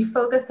we should be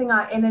focusing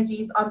our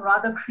energies on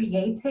rather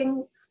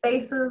creating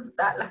spaces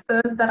that, like,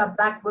 firms that are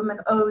Black women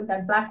owned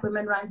and Black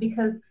women run?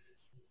 Because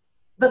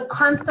the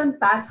constant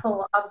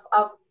battle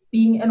of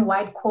being in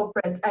white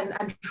corporate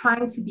and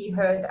trying to be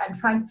heard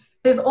and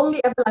there's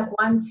only ever like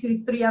 1,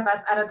 2, 3 of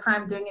us at a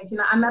time doing it.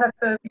 I'm at a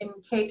firm in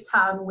Cape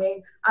Town where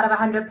out of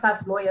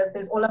 100+ lawyers,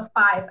 there's all of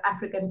 5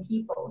 African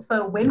people.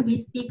 So when we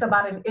speak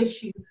about an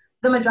issue,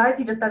 the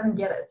majority just doesn't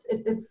get it.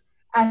 It's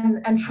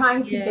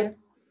trying to get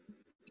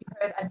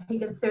heard and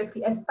taken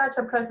seriously is such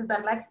a process.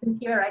 And like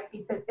Cynthia rightly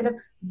says, it is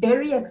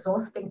very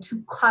exhausting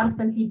to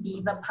constantly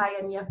be the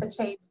pioneer for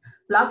change.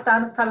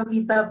 Lockdown is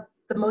probably the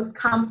most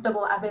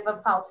comfortable I've ever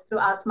felt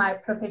throughout my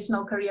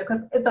professional career,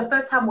 because it's the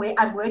first time where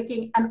I'm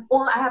working and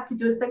all I have to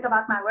do is think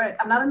about my work.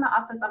 I'm not in the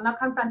office. I'm not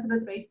confronted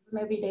with racism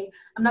every day.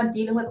 I'm not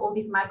dealing with all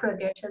these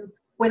microaggressions.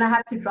 When I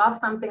have to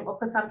draft something or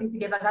put something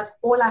together, that's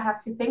all I have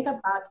to think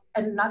about,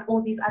 and not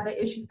all these other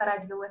issues that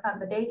I deal with on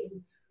the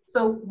daily.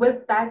 So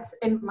with that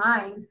in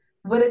mind,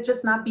 would it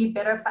just not be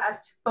better for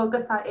us to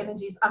focus our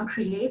energies on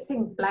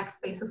creating Black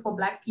spaces for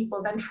Black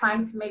people than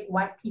trying to make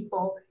white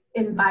people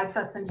invite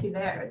us into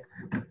theirs?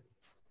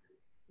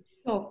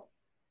 Sure.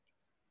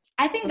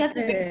 I think that's a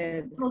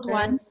very difficult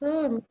one.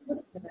 So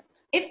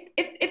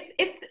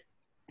if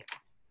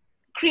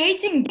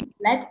creating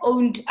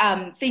Black-owned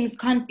things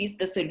can't be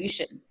the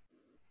solution.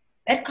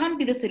 That can't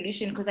be the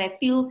solution, because I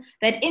feel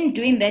that in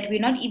doing that, we're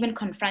not even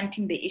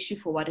confronting the issue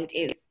for what it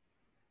is.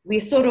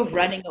 We're sort of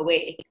running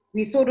away.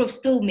 We're sort of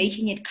still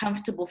making it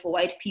comfortable for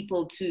white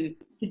people to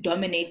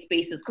dominate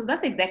spaces, because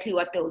that's exactly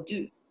what they'll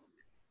do.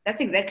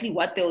 That's exactly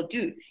what they'll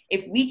do.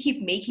 If we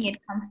keep making it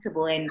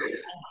comfortable and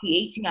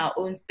creating our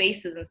own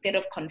spaces instead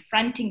of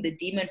confronting the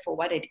demon for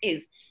what it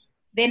is,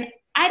 then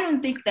I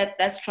don't think that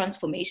that's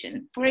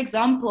transformation. For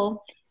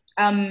example,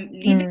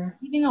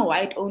 leaving a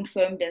white-owned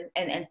firm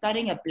and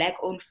starting a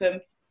black-owned firm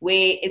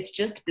where it's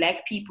just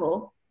black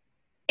people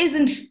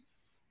isn't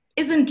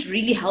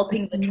really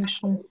helping the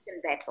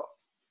transformation battle.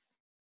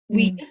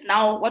 We just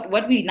now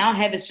what we now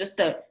have is just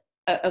a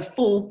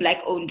full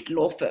black-owned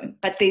law firm,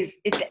 but it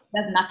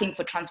does nothing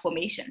for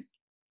transformation.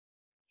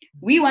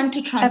 We want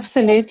to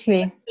transform the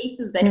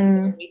spaces that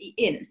we're already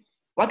in.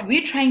 What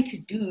we're trying to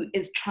do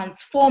is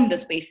transform the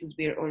spaces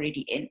we're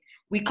already in.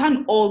 We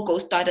can't all go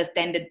start a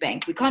Standard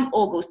Bank. We can't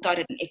all go start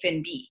an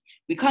FNB.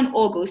 We can't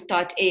all go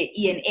start a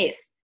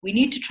ENS. We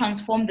need to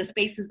transform the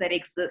spaces that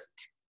exist.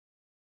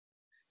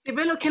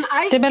 Debelo, can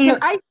I tip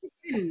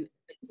in?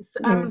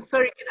 I'm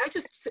sorry, can I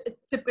just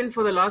tip in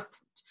for the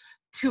last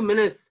 2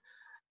 minutes?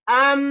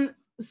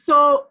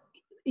 So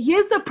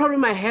here's the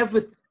problem I have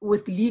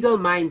with legal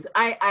minds.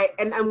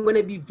 And I'm going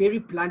to be very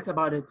blunt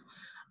about it.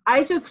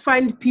 I just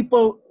find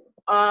people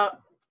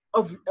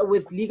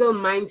with legal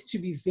minds to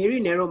be very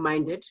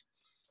narrow-minded.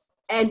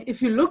 And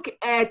if you look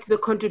at the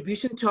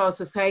contribution to our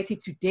society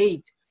to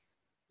date,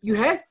 you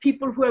have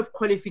people who have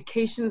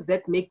qualifications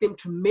that make them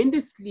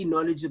tremendously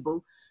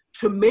knowledgeable,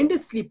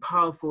 tremendously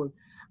powerful.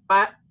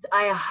 But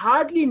I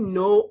hardly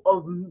know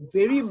of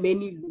very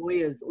many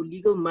lawyers or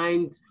legal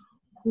minds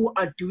who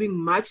are doing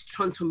much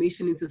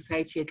transformation in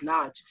society at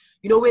large.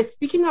 You know, we're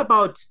speaking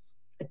about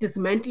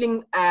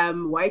dismantling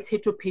white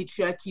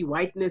heteropatriarchy,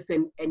 whiteness,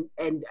 and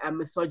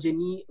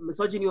misogyny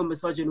or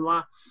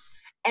misogynoir.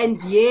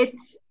 And yet,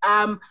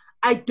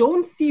 I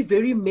don't see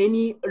very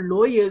many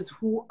lawyers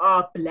who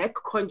are black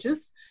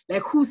conscious,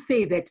 like who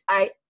say that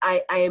I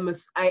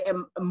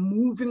am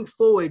moving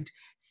forward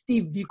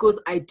Steve Biko's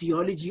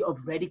ideology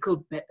of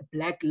radical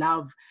black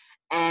love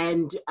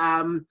and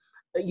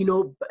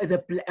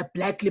the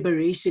black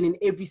liberation in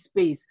every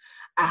space.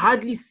 I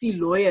hardly see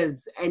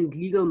lawyers and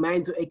legal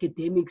minds or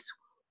academics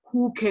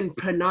who can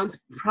pronounce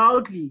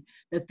proudly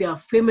that they are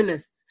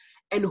feminists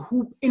and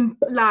who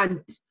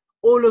implant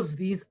all of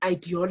these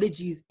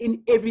ideologies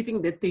in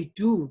everything that they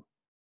do.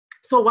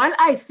 So while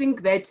I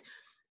think that,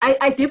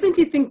 I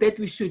definitely think that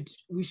we should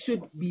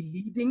be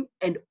leading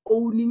and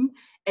owning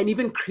and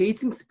even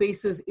creating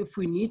spaces if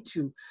we need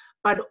to.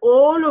 But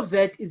all of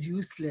that is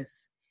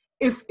useless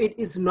if it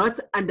is not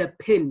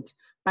underpinned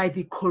by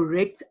the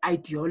correct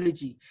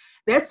ideology.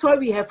 That's why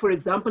we have, for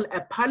example,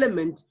 a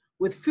parliament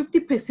with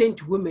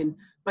 50% women,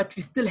 but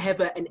we still have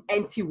an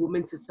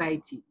anti-woman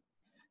society.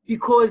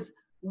 Because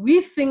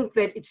we think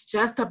that it's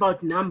just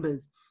about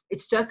numbers.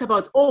 It's just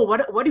about,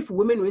 what if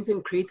women went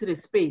and created a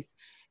space?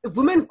 If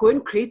women go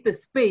and create the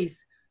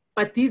space,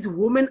 but these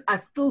women are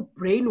still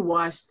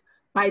brainwashed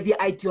by the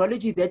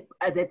ideology that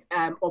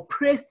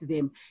oppressed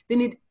them,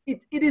 then it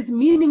is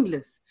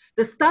meaningless.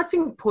 The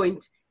starting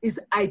point is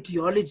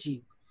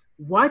ideology.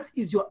 What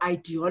is your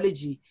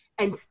ideology?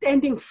 And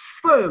standing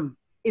firm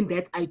in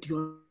that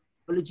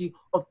ideology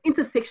of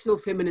intersectional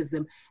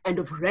feminism and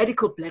of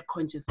radical black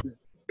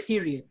consciousness,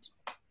 period.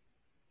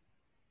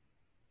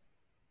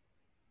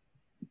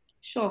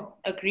 Sure,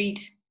 agreed.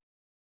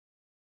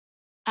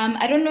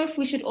 I don't know if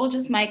we should all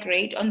just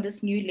migrate on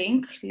this new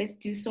link. Let's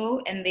do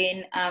so. And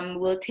then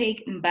we'll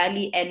take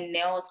Mbali and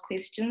Neo's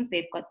questions.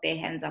 They've got their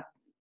hands up.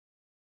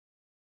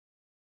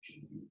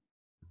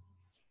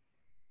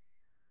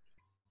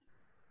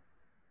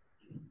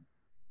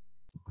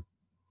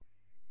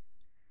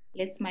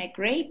 Let's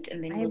migrate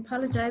and then I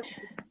apologize.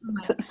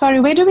 Sorry,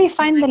 where do we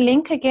find the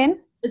link again?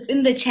 It's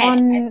in the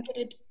chat. I put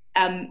it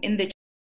in the